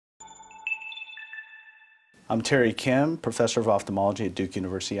I'm Terry Kim, Professor of Ophthalmology at Duke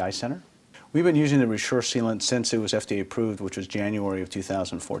University Eye Center. We've been using the ReSure sealant since it was FDA approved, which was January of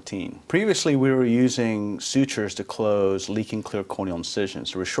 2014. Previously, we were using sutures to close leaking clear corneal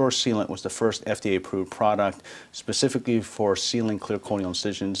incisions. The ReSure sealant was the first FDA approved product specifically for sealing clear corneal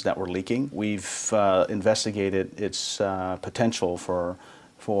incisions that were leaking. We've investigated its potential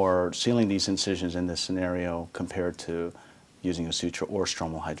for sealing these incisions in this scenario compared to using a suture or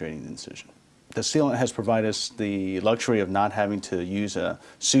stromal hydrating incision. The sealant has provided us the luxury of not having to use a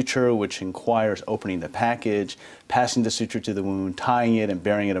suture, which requires opening the package, passing the suture to the wound, tying it, and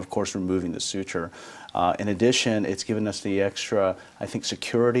burying it, of course, removing the suture. In addition, it's given us the extra, I think,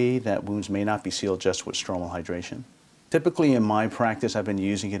 security that wounds may not be sealed just with stromal hydration. Typically in my practice, I've been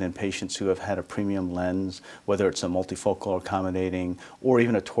using it in patients who have had a premium lens, whether it's a multifocal accommodating or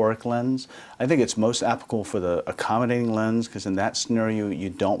even a toric lens. I think it's most applicable for the accommodating lens because in that scenario, you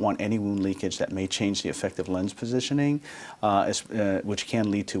don't want any wound leakage that may change the effective lens positioning, which can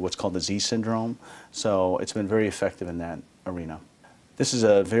lead to what's called the Z syndrome. So it's been very effective in that arena. This is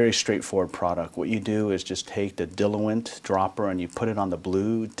a very straightforward product. What you do is just take the diluent dropper and you put it on the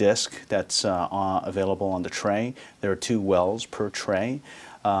blue disc that's available on the tray. There are 2 wells per tray.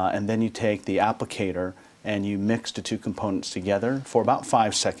 And then you take the applicator and you mix the 2 components together for about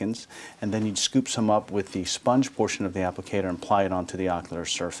 5 seconds, and then you scoop some up with the sponge portion of the applicator and apply it onto the ocular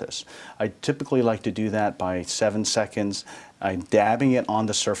surface. I typically like to do that by 7 seconds. I'm dabbing it on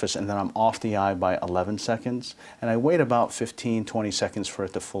the surface and then I'm off the eye by 11 seconds, and I wait about 15-20 seconds for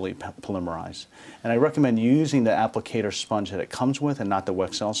it to fully polymerize. And I recommend using the applicator sponge that it comes with and not the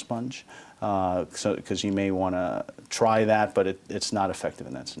Wexel sponge, because you may want to try that, but it's not effective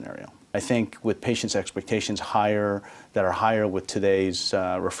in that scenario. I think with patients' expectations that are higher with today's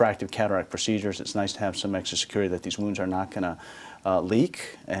refractive cataract procedures, it's nice to have some extra security that these wounds are not going to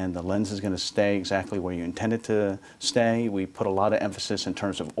leak and the lens is going to stay exactly where you intend it to stay. We put a lot of emphasis in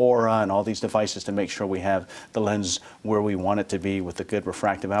terms of aura and all these devices to make sure we have the lens where we want it to be with a good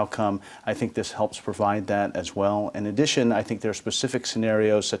refractive outcome. I think this helps provide that as well. In addition, I think there are specific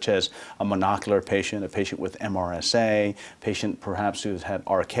scenarios such as a monocular patient, a patient with MRSA, patient perhaps who's had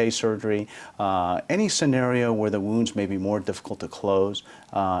RK surgery, any scenario where the wounds may be more difficult to close,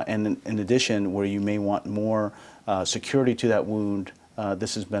 and in addition where you may want more security to that wound.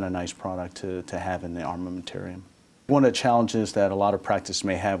 This has been a nice product to have in the armamentarium. One of the challenges that a lot of practice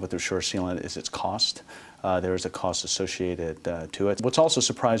may have with the ReSure sealant is its cost. There is a cost associated to it. What's also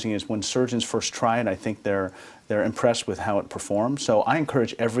surprising is when surgeons first try it, I think they're impressed with how it performs. So I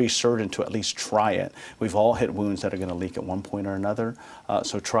encourage every surgeon to at least try it. We've all hit wounds that are going to leak at one point or another.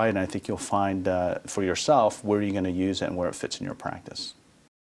 So try it, and I think you'll find for yourself where you're going to use it and where it fits in your practice.